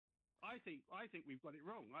I think we've got it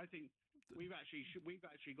wrong. I think we've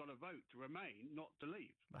actually got a vote to remain, not to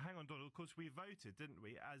leave. But hang on, Donald. Of course, we voted, didn't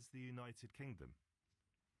we, as the United Kingdom?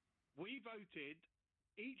 We voted.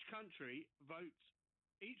 Each country votes.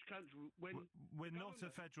 Each country when we're not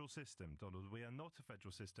a federal system, Donald. We are not a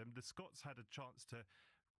federal system. The Scots had a chance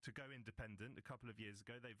to go independent a couple of years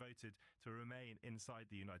ago. They voted to remain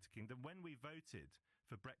inside the United Kingdom. When we voted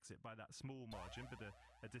for Brexit by that small margin, but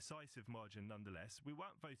a decisive margin nonetheless, we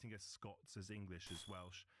weren't voting as Scots, as English, as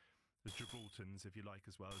Welsh, as Gibraltarians, if you like,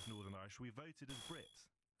 as well as Northern Irish. We voted as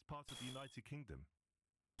Brits, as part of the United Kingdom.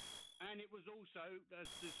 And it was also, as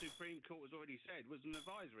the Supreme Court has already said, was an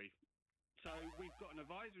advisory. So we've got an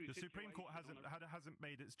advisory. The Supreme Court hasn't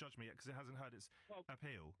made its judgment yet because it hasn't heard its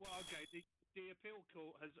appeal. Well, okay. The appeal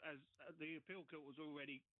court was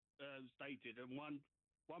already stated, and one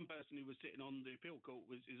person who was sitting on the appeal court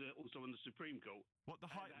is also on the Supreme Court. What the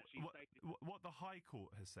High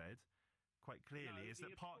Court has said quite clearly is that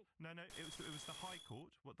it was the High Court.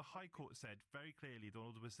 What the High Court said very clearly,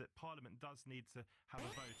 Donald, was that Parliament does need to have a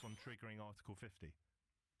vote on triggering Article 50.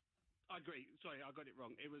 I agree. Sorry, I got it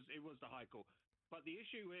wrong. It was the High Court. But the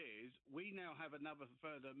issue is we now have another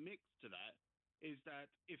further mix to that, is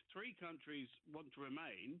that if 3 countries want to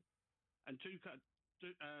remain and two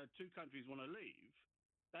countries want to leave,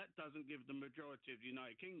 that doesn't give the majority of the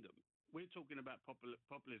United Kingdom. We're talking about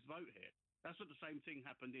populist vote here. That's what the same thing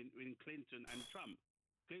happened in Clinton and Trump.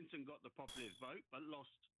 Clinton got the populist vote but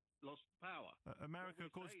lost power. America,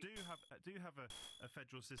 of course, do have a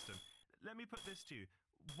federal system. Let me put this to you.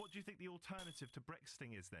 What do you think the alternative to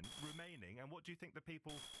Brexiting is then? Remaining. And what do you think the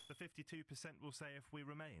people, the 52%, will say if we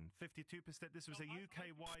remain? 52%, this was a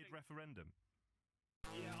UK-wide referendum.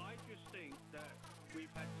 Yeah, I just think that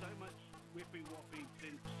we've had so much whipping-whopping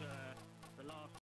since the last